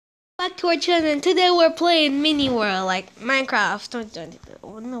Back to our channel, and today we're playing Mini World, like Minecraft.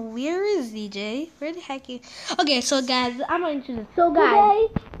 Oh, no, where is DJ? Where the heck is... Okay, so guys, I'm going to... Guys,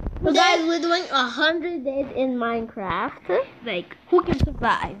 we're doing 100 days in Minecraft. Like, who can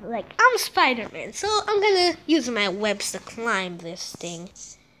survive? Like, I'm Spider-Man, so I'm gonna use my webs to climb this thing.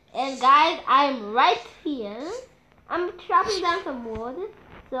 And guys, I'm right here. I'm chopping down some wood.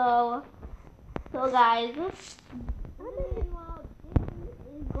 So guys, is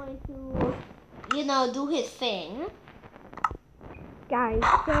going to, do his thing. Guys,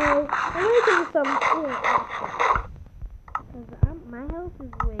 so I'm gonna do some because my house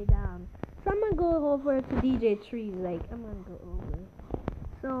is way down. So I'm gonna go over to DJ Trees. Like, I'm gonna go over.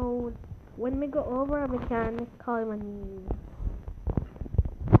 So when we go over, we can call him a new.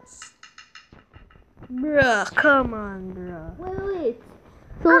 Bruh, come on, bruh. Wait.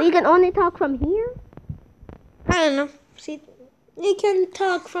 So you can only talk from here? I don't know. See, you can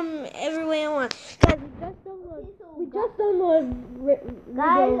talk from everywhere you want. Guys, we just download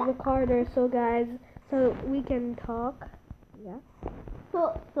video recorder, so guys, so we can talk. Yeah.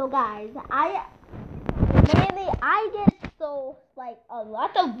 So guys, I get a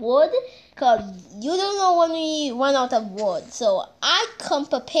lot of wood, cause you don't know when we run out of wood. So I come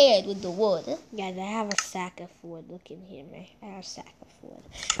prepared with the wood. Guys, I have a sack of wood. Look in here, man. I have a sack of wood.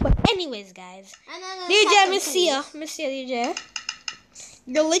 But anyways, guys, DJ, Miss DJ.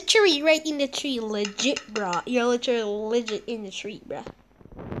 You're literally right in the tree, legit, bro. You're literally legit in the tree, bro.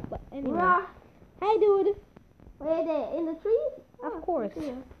 But anyway, Bruh. Hi, dude. Where they in the trees? Of course.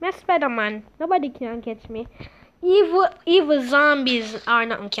 I'm Spider-Man. Nobody can catch me. Evil zombies are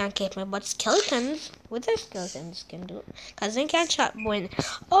nothing can catch me, but skeletons, what the skeletons can do? Cause they can't shot bow and...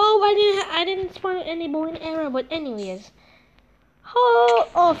 Oh, I didn't spawn any bow and arrow. But anyways,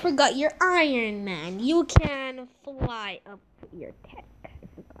 I forgot. You're Iron Man. You can fly up your tech. I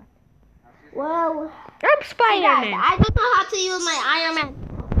forgot. Well, I'm Spider-Man. I don't know how to use my Iron Man.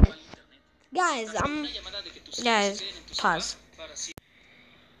 Guys, pause.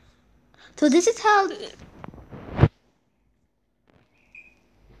 So this is how.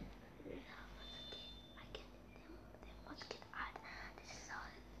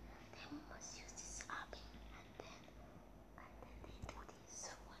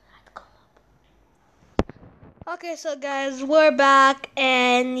 Okay, so guys, we're back,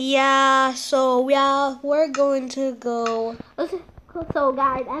 and we're going to go. So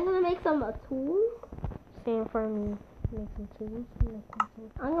guys, I'm gonna make some tools. Same for me. Make some tools.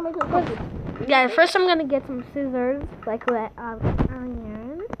 I'm gonna make some tools. Guys, first I'm gonna get some scissors, like iron,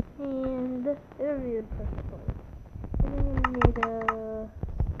 and I don't need a perfect one. And I'm gonna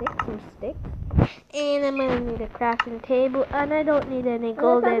need some sticks, and I'm gonna need a crafting table, and I don't need any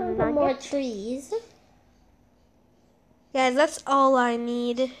golden nuggets. More trees. Guys, that's all I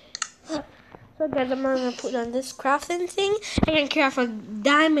need. So guys, I'm gonna put on this crafting thing. I can craft a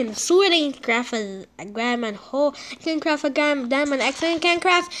diamond sword, I can craft a diamond hoe, I can craft a diamond axe, and I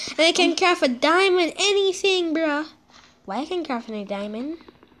can craft a diamond anything, bruh. Why I can craft any diamond?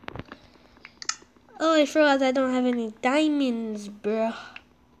 Oh, I forgot I don't have any diamonds, bruh.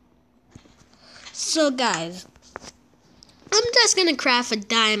 So guys, I'm just gonna craft a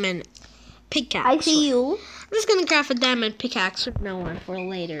diamond pickaxe. I see you. I'm just gonna craft a diamond pickaxe with no one for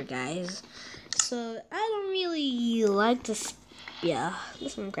later, guys. So I don't really like this. Yeah, I'm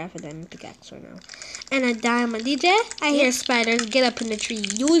just gonna craft a diamond pickaxe right now. And a diamond. DJ, I hear spiders. Get up in the tree.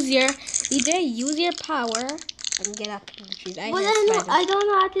 Use your power and get up in the tree. I don't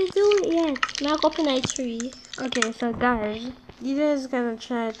know how to do it yet. Now go up in a tree. Okay, so guys, DJ is gonna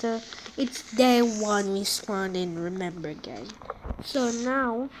try to. It's day 1 we spawned in. Remember, guys. So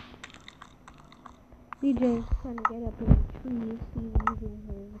now. DJ is trying to get up in the trees. He's using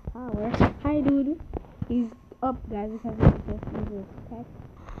his power. Hi, dude. He's up, guys, because he just used his tech to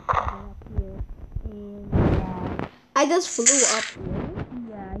get up here. And I just flew up here.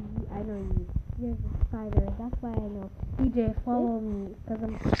 Yeah, I know you. There's a spider. That's why I know. DJ, follow me, because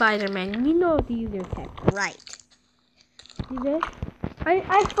I'm Spider-Man. You know to use your tech, right? DJ,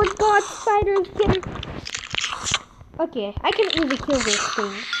 I forgot spiders can. Okay, I can easily kill this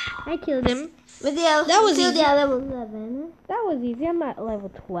thing. I killed him. That was easy. Level 11. That was easy. I'm at level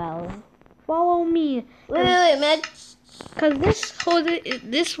 12. Follow me. Wait, man. Cause this thing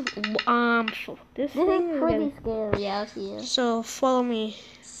is pretty scary out here. So follow me.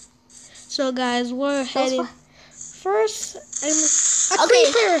 So guys, we're heading. First, I'm a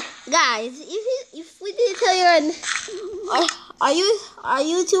creeper. Guys, if we didn't tell you our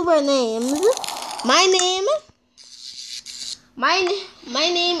YouTuber names, my name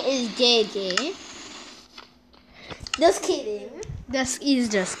is JJ. Just kidding. He's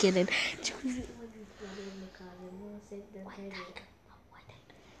just kidding.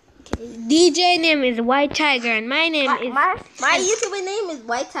 DJ name is White Tiger and my name is My YouTuber name is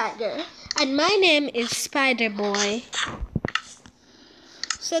White Tiger. and my name is Spider Boy.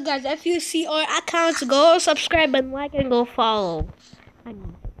 So guys, if you see our accounts, go subscribe and like and go follow.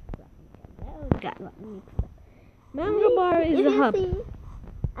 Mango Bar is the hub.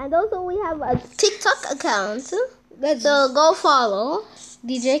 And also we have a TikTok account. So Let's go follow.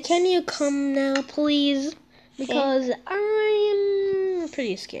 DJ, can you come now, please? Because I'm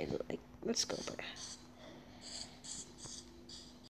pretty scared. Like, let's go, bro.